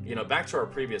 back to our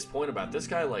previous point about this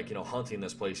guy, like, hunting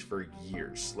this place for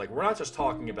years. Like, we're not just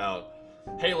talking about,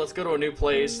 hey, let's go to a new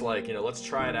place, like, let's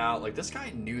try it out. Like, this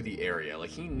guy knew the area. Like,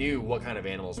 he knew what kind of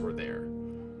animals were there.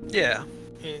 Yeah.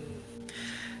 And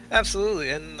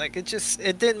Absolutely, and like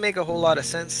it didn't make a whole lot of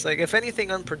sense. Like if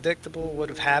anything unpredictable would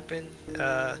have happened,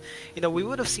 we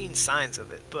would have seen signs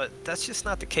of it, but that's just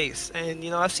not the case. And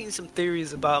I've seen some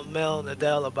theories about Mel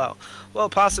Nadel about, well,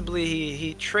 possibly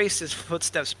he traced his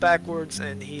footsteps backwards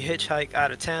and he hitchhiked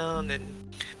out of town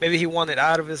and maybe he wanted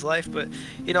out of his life. But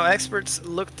experts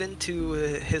looked into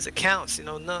his accounts.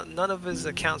 None of his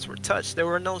accounts were touched. There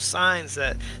were no signs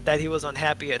that he was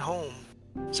unhappy at home.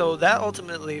 So that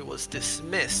ultimately was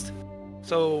dismissed.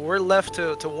 So we're left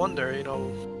to wonder,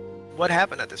 what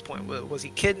happened at this point? Was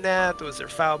he kidnapped? Was there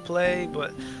foul play?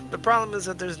 But the problem is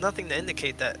that there's nothing to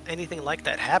indicate that anything like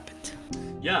that happened.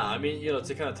 Yeah, I mean,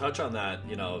 to kind of touch on that,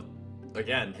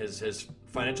 again, his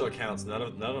financial accounts, none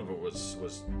of it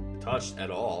was touched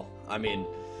at all. I mean,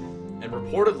 and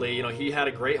reportedly, he had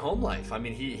a great home life. I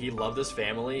mean, he loved his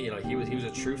family. He was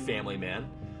a true family man.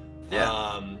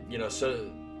 Yeah. So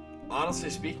honestly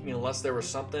speaking, unless there was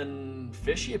something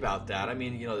fishy about that, I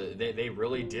mean, they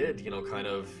really did, kind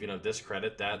of,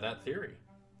 discredit that theory.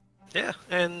 Yeah,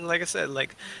 and like I said,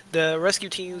 like the rescue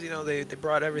teams, they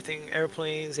brought everything,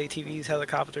 airplanes, ATVs,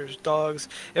 helicopters, dogs.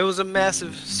 It was a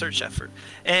massive search effort.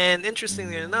 And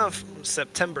interestingly enough,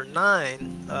 September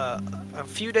 9, a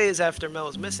few days after Mel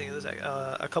was missing, it was like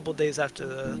a couple days after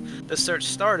the search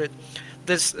started,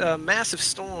 this massive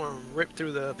storm ripped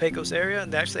through the Pecos area,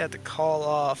 and they actually had to call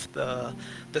off the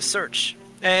search.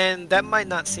 And that might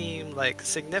not seem like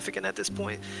significant at this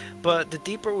point, but the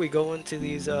deeper we go into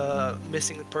these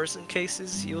missing person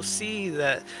cases, you'll see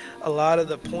that a lot of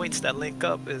the points that link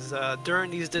up is during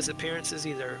these disappearances,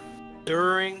 either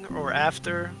during or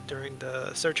after, during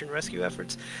the search and rescue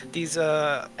efforts, these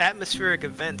atmospheric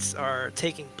events are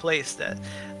taking place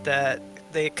that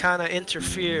they kind of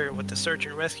interfere with the search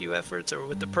and rescue efforts or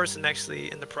with the person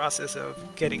actually in the process of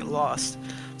getting lost.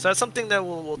 So that's something that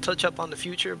we'll touch up on the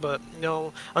future, but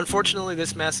unfortunately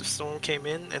this massive storm came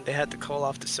in and they had to call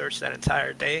off the search that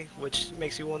entire day, which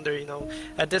makes you wonder,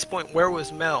 at this point, where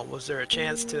was Mel? Was there a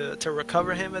chance to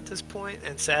recover him at this point?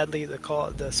 And sadly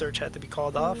the search had to be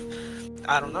called off.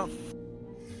 I don't know.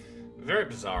 Very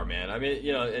bizarre, man. I mean,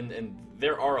 and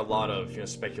there are a lot of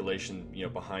speculation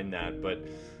behind that, but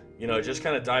just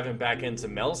kind of diving back into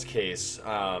Mel's case,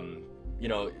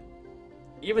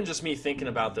 even just me thinking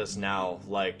about this now,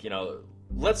 like,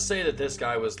 let's say that this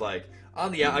guy was like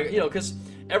on the out, because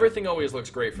everything always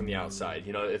looks great from the outside.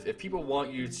 If people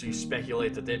want you to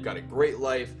speculate that they've got a great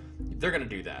life, they're gonna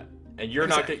do that, and you're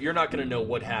not gonna know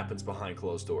what happens behind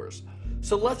closed doors.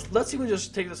 So let's even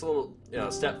just take this a little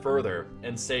step further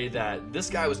and say that this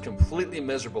guy was completely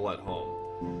miserable at home.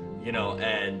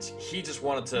 And he just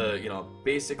wanted to,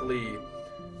 basically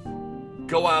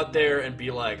go out there and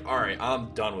be like, all right, I'm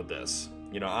done with this.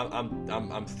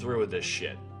 I'm through with this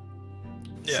shit.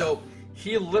 Yeah. So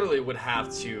he literally would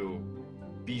have to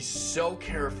be so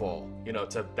careful,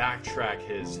 to backtrack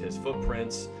his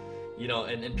footprints,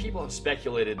 and people have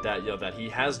speculated that, that he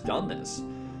has done this.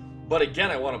 But again,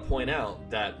 I want to point out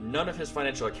that none of his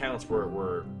financial accounts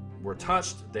were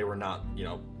touched. They were not,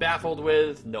 baffled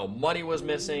with. No money was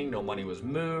missing. No money was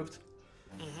moved.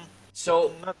 Mm-hmm.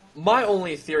 So my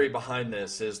only theory behind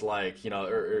this is like,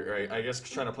 or I guess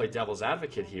trying to play devil's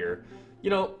advocate here.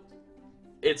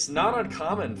 It's not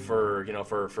uncommon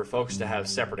for folks to have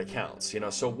separate accounts.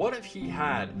 So what if he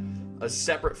had a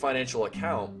separate financial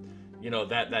account,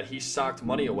 that he socked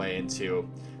money away into,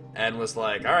 and was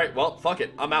like, all right, well, fuck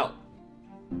it, I'm out.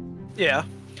 Yeah.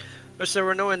 Which there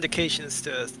were no indications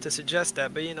to suggest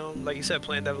that, but like you said,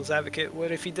 playing devil's advocate,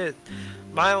 what if he did?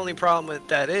 My only problem with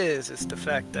that is the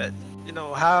fact that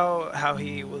how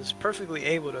he was perfectly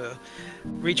able to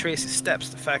retrace his steps.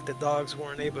 The fact that dogs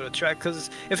weren't able to track, because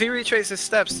if he retraced his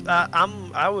steps,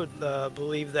 I would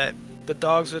believe that the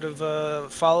dogs would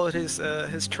have followed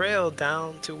his trail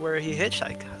down to where he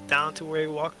hitchhiked, down to where he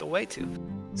walked away to.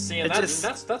 See, and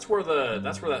that's where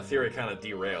that theory kind of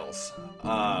derails.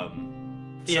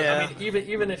 So, yeah. I mean,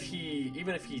 even if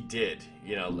he did,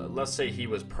 let's say he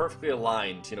was perfectly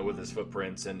aligned, with his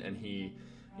footprints, and he,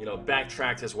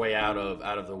 backtracked his way out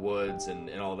of the woods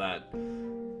and all that,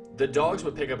 the dogs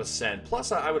would pick up a scent.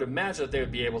 Plus, I would imagine that they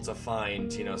would be able to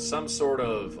find, some sort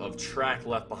of track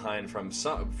left behind from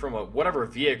whatever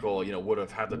vehicle, would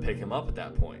have had to pick him up at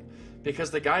that point,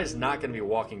 because the guy's not going to be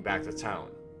walking back to town.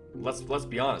 Let's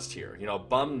be honest here.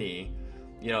 Bum knee.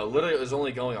 Literally it was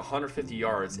only going 150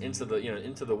 yards into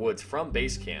the woods from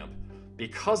base camp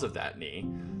because of that knee.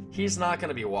 He's not going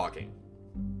to be walking.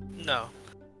 No,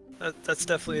 that's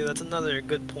another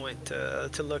good point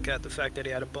to look at, the fact that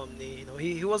he had a bum knee.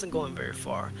 He wasn't going very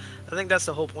far. I think that's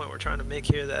the whole point we're trying to make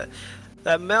here, that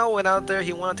That Mel went out there,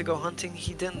 he wanted to go hunting.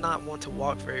 He did not want to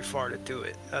walk very far to do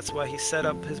it. That's why he set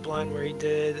up his blind where he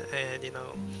did, and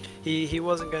he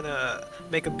wasn't gonna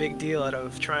make a big deal out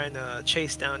of trying to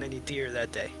chase down any deer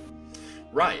that day.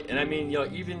 Right, and I mean,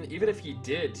 even if he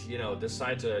did,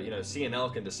 decide to, see an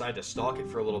elk and decide to stalk it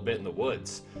for a little bit in the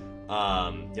woods,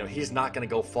 he's not going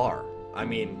to go far. I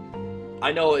mean,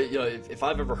 I know, if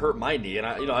I've ever hurt my knee, and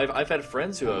I've had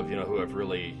friends who have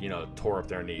really, tore up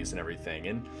their knees and everything,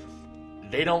 and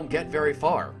they don't get very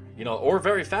far, or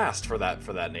very fast for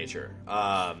that nature.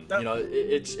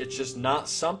 It's just not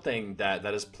something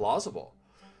that is plausible.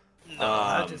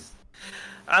 No,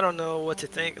 I don't know what to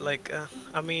think. Like,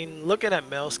 I mean, looking at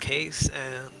Mel's case,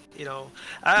 and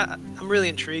I'm really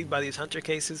intrigued by these hunter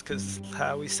cases because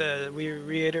how we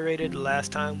reiterated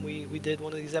last time we did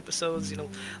one of these episodes.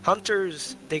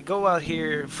 Hunters, they go out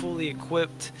here fully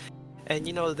equipped, and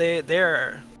they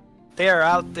are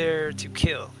out there to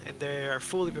kill, and they are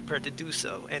fully prepared to do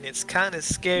so. And it's kind of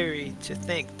scary to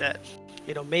think that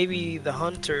maybe the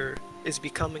hunter is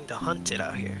becoming the hunted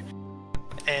out here,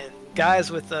 and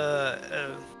guys with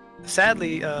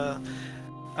sadly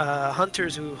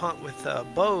hunters who hunt with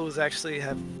bows actually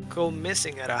go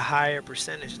missing at a higher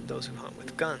percentage than those who hunt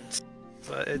with guns.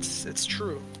 But it's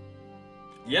true.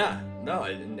 Yeah, no,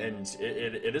 and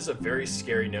it is a very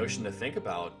scary notion to think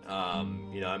about. I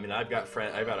mean, I've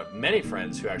got many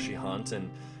friends who actually hunt,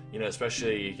 and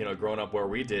especially growing up where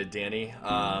we did, Danny.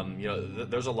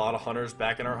 There's a lot of hunters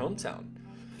back in our hometown.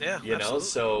 Yeah, absolutely.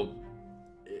 So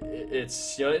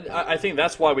it's I think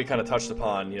that's why we kind of touched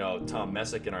upon Tom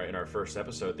Messick in our first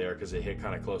episode there, because it hit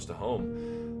kind of close to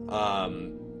home.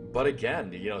 But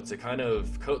again, to kind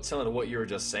of coat-selling what you were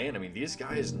just saying, I mean, these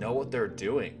guys know what they're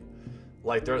doing.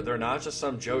 Like, they're not just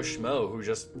some Joe Schmo who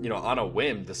just on a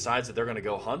whim decides that they're going to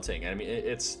go hunting. I mean,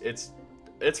 it's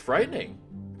frightening.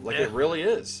 Like, yeah. It really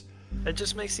is. It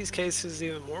just makes these cases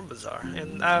even more bizarre.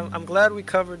 And I'm glad we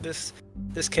covered this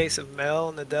case of Mel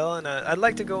and Nadel, and I'd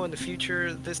like to go in the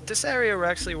future. This area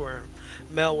where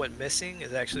Mel went missing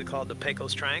is actually called the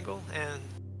Pecos Triangle, and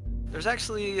there's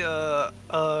actually a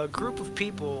group of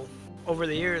people over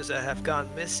the years that have gone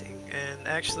missing. And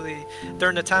actually,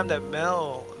 during the time that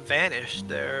Mel vanished,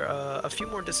 there are a few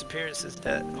more disappearances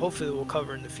that hopefully we'll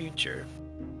cover in the future.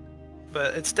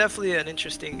 But it's definitely an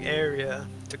interesting area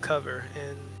to cover,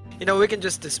 and we can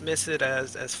just dismiss it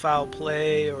as foul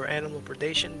play or animal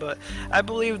predation, but I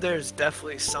believe there's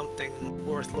definitely something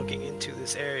worth looking into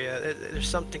this area. There's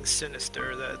something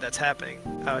sinister that's happening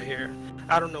out here.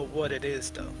 I don't know what it is,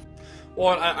 though.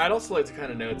 Well, I'd also like to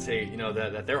kind of notate,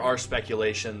 that there are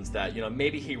speculations that,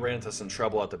 maybe he ran into some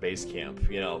trouble at the base camp.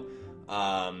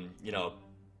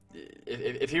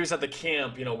 If he was at the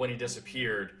camp, when he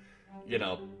disappeared,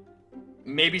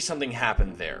 maybe something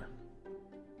happened there.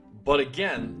 But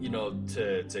again,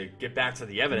 to get back to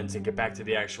the evidence and get back to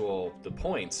the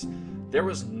points, there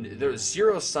was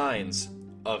zero signs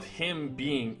of him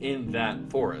being in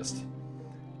that forest,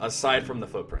 aside from the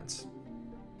footprints.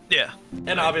 Yeah.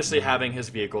 And obviously having his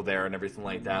vehicle there and everything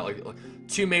like that. Like,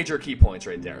 two major key points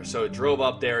right there. So it drove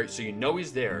up there, so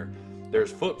he's there.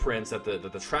 There's footprints that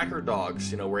the tracker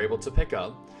dogs, were able to pick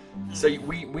up. So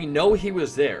we know he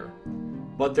was there.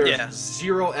 But there's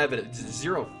zero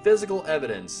physical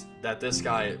evidence that this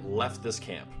guy left this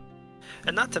camp.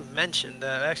 And not to mention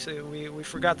that actually we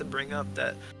forgot to bring up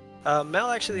that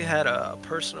Mel actually had a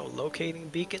personal locating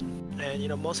beacon,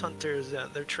 and most hunters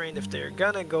they're trained, if they're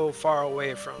gonna go far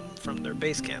away from their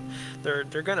base camp, they're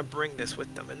gonna bring this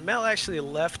with them. And Mel actually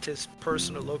left his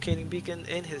personal locating beacon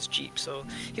in his Jeep, so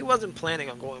he wasn't planning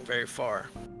on going very far.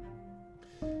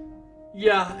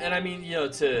 Yeah, and I mean,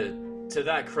 to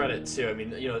that credit too, I mean,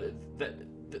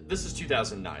 this is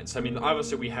 2009, so I mean,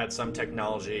 obviously we had some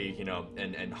technology,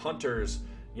 and hunters,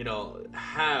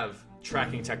 have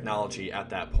tracking technology at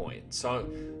that point, so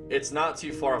it's not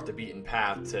too far off the beaten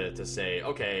path to say,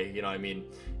 okay, I mean,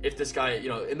 if this guy,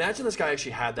 imagine this guy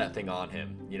actually had that thing on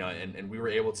him, and we were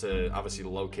able to obviously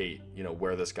locate,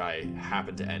 where this guy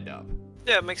happened to end up.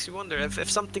 Yeah, it makes you wonder if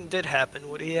something did happen,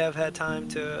 would he have had time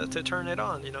to turn it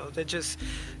on? They're just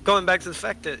going back to the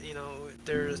fact that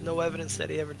there's no evidence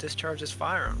that he ever discharged his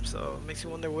firearm, so it makes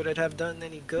you wonder, would it have done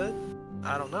any good?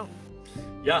 I don't know.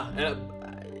 Yeah,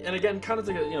 and again, kind of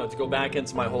to go back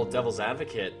into my whole devil's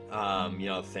advocate,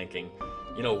 thinking,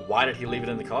 why did he leave it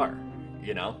in the car?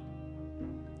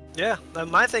 Yeah,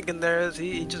 my thinking there is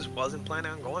he just wasn't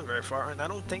planning on going very far, and I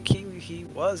don't think he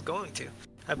was going to.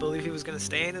 I believe he was going to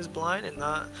stay in his blind and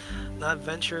not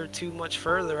venture too much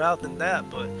further out than that,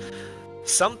 but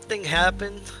something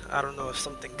happened. I don't know if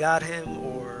something got him,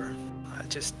 or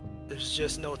there's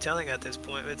just no telling at this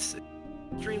point.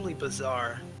 extremely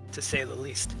bizarre, to say the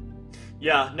least.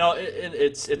 Yeah, no,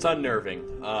 it's unnerving,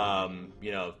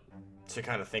 to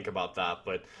kind of think about that.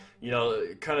 But,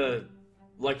 kind of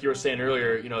like you were saying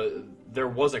earlier, there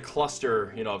was a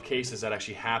cluster, of cases that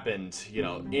actually happened,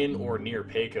 in or near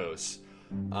Pecos.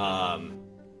 So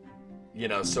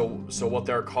what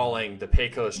they're calling the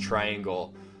Pecos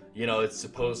Triangle, it's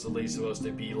supposedly supposed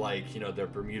to be like, the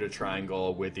Bermuda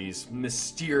Triangle with these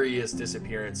mysterious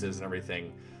disappearances and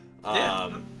everything.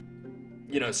 Yeah.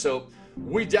 So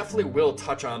we definitely will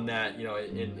touch on that,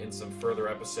 in some further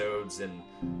episodes, and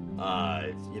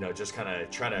just kind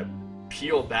of try to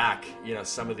peel back,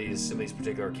 some of these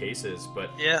particular cases.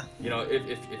 But Yeah.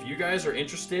 if you guys are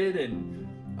interested and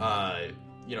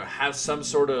have some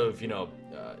sort of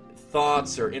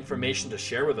thoughts or information to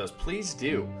share with us, please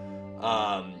do.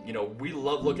 We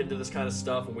love looking into this kind of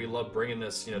stuff, and we love bringing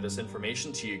this, this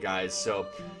information to you guys. So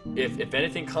if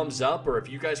anything comes up, or if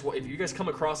you guys come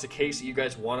across a case that you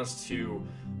guys want us to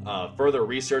further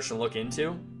research and look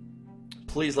into,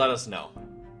 please let us know.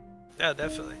 Yeah,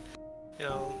 definitely.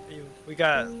 I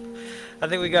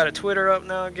think we got a Twitter up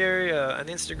now, Gary, an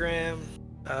Instagram.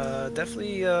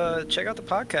 Definitely check out the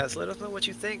podcast. Let us know what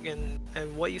you think and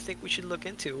what you think we should look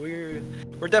into. We're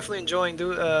definitely enjoying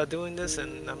doing this,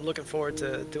 and I'm looking forward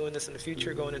to doing this in the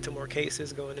future, going into more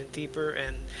cases, going in deeper,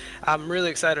 and I'm really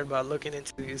excited about looking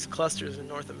into these clusters in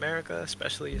North America,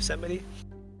 especially Yosemite.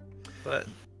 But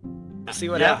we'll see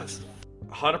what happens.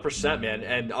 100%, man.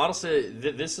 And honestly,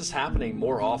 this is happening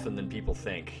more often than people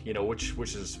think,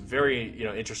 which is very,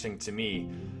 interesting to me,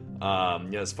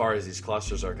 as far as these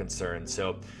clusters are concerned.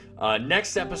 So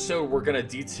next episode, we're going to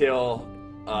detail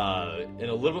in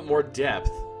a little bit more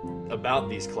depth about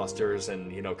these clusters,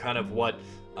 and, kind of what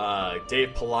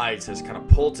Dave Polites has kind of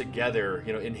pulled together,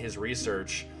 in his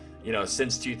research,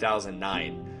 since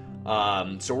 2009.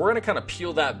 So we're going to kind of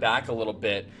peel that back a little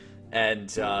bit,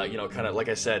 and kind of, like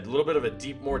I said, a little bit of a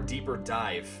deeper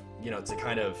dive, to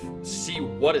kind of see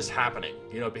what is happening,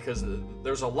 because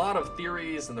there's a lot of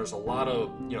theories and there's a lot of,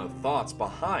 thoughts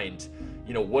behind,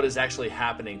 what is actually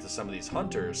happening to some of these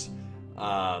hunters,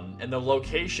 and the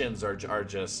locations are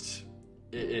just,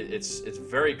 it's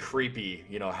very creepy,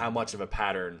 how much of a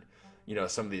pattern,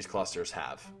 some of these clusters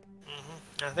have.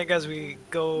 I think as we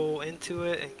go into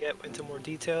it and get into more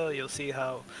detail, you'll see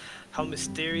how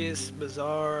mysterious,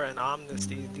 bizarre, and ominous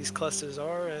these clusters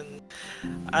are, and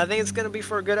I think it's going to be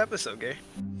for a good episode, Gary.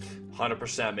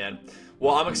 100%, man.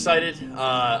 Well, I'm excited.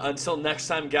 Until next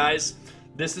time, guys,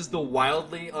 this is the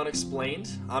Wildly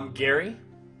Unexplained. I'm Gary.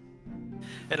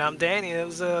 And I'm Danny. It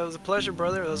was a pleasure,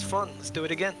 brother. It was fun. Let's do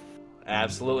it again.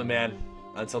 Absolutely, man.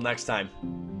 Until next time.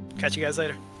 Catch you guys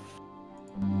later.